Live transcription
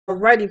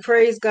Alrighty,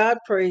 praise God,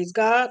 praise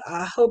God.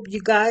 I hope you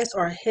guys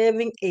are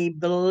having a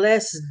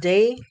blessed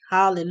day.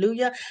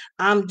 Hallelujah.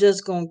 I'm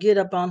just gonna get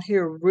up on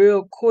here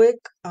real quick.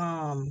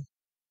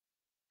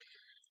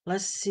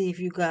 Let's see if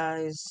you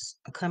guys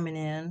are coming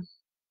in.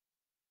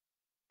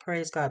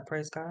 Praise God,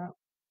 praise God.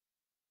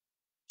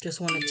 Just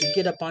wanted to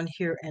get up on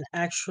here and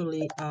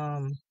actually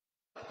trying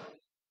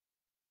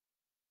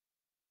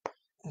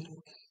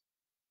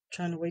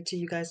to wait till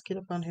you guys get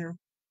up on here.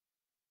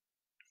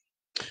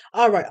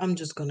 All right, I'm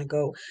just gonna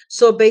go.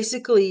 So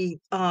basically,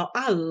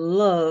 I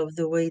love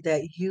the way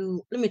that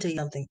let me tell you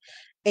something,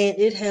 and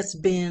it has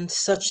been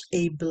such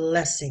a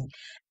blessing.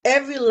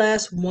 Every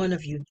last one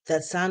of you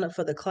that signed up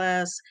for the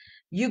class,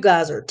 you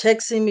guys are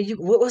texting me.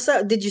 What's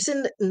up? Did you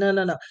send? No,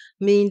 no, no.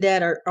 Me and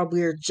Dad are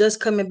we're just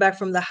coming back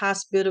from the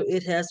hospital.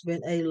 It has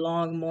been a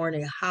long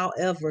morning.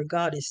 However,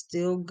 God is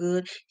still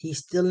good. He's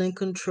still in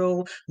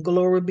control.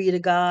 Glory be to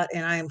God.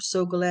 And I am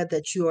so glad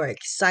that you are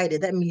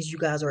excited. That means you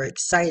guys are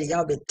excited.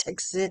 Y'all been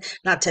texting,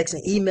 not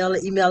texting,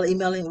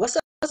 emailing. What's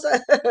up? What's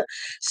up?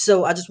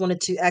 So I just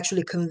wanted to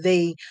actually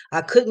convey.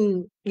 I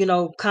couldn't,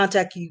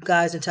 contact you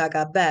guys until I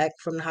got back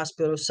from the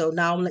hospital. So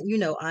now I'm letting you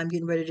know I'm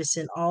getting ready to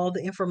send all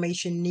the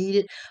information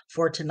needed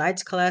for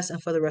tonight's class and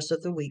for the rest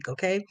of the week.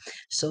 Okay.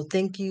 So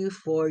thank you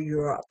for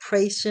your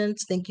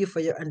patience. Thank you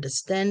for your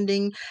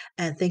understanding.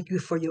 And thank you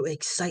for your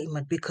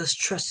excitement because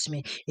trust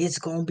me, it's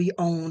going to be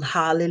on.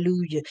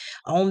 Hallelujah.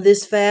 On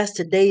this fast,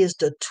 today is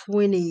the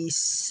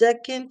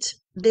 22nd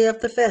day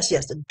of the fast.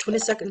 Yes, the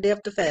 22nd day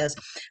of the fast.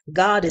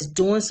 God is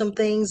doing some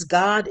things.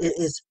 God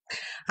is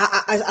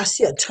I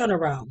see a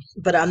turnaround,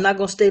 but I'm not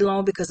gonna stay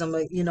long because I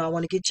want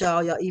to get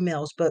y'all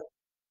emails. But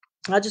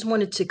I just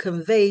wanted to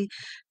convey,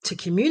 to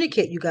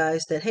communicate you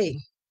guys that hey,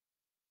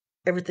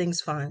 everything's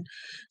fine.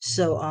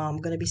 So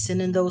I'm gonna be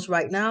sending those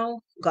right now.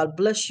 God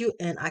bless you,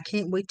 and I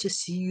can't wait to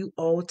see you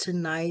all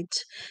tonight.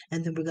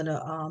 And then we're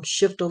gonna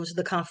shift over to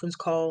the conference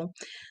call.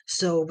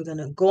 So we're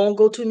gonna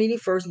go to a meeting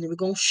first, and then we're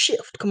gonna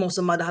shift. Come on,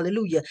 somebody,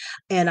 hallelujah!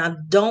 And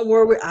don't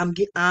worry, I'm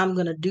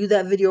gonna do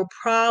that video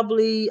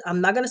probably.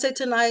 I'm not gonna say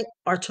tonight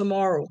or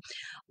tomorrow,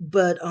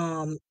 but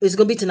it's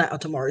gonna be tonight or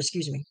tomorrow.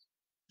 Excuse me.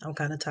 I'm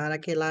kind of tired. I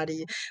can't lie to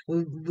you.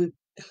 We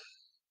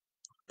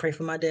pray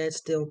for my dad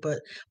still, but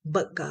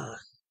God,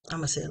 I'm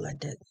gonna say it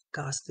like that.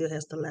 God still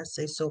has the last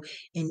say so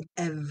in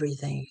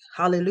everything.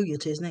 Hallelujah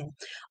to his name.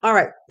 All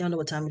right, y'all know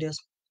what time it is.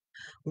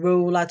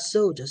 Roll out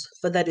soldiers,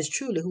 for that is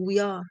truly who we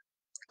are.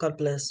 God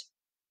bless.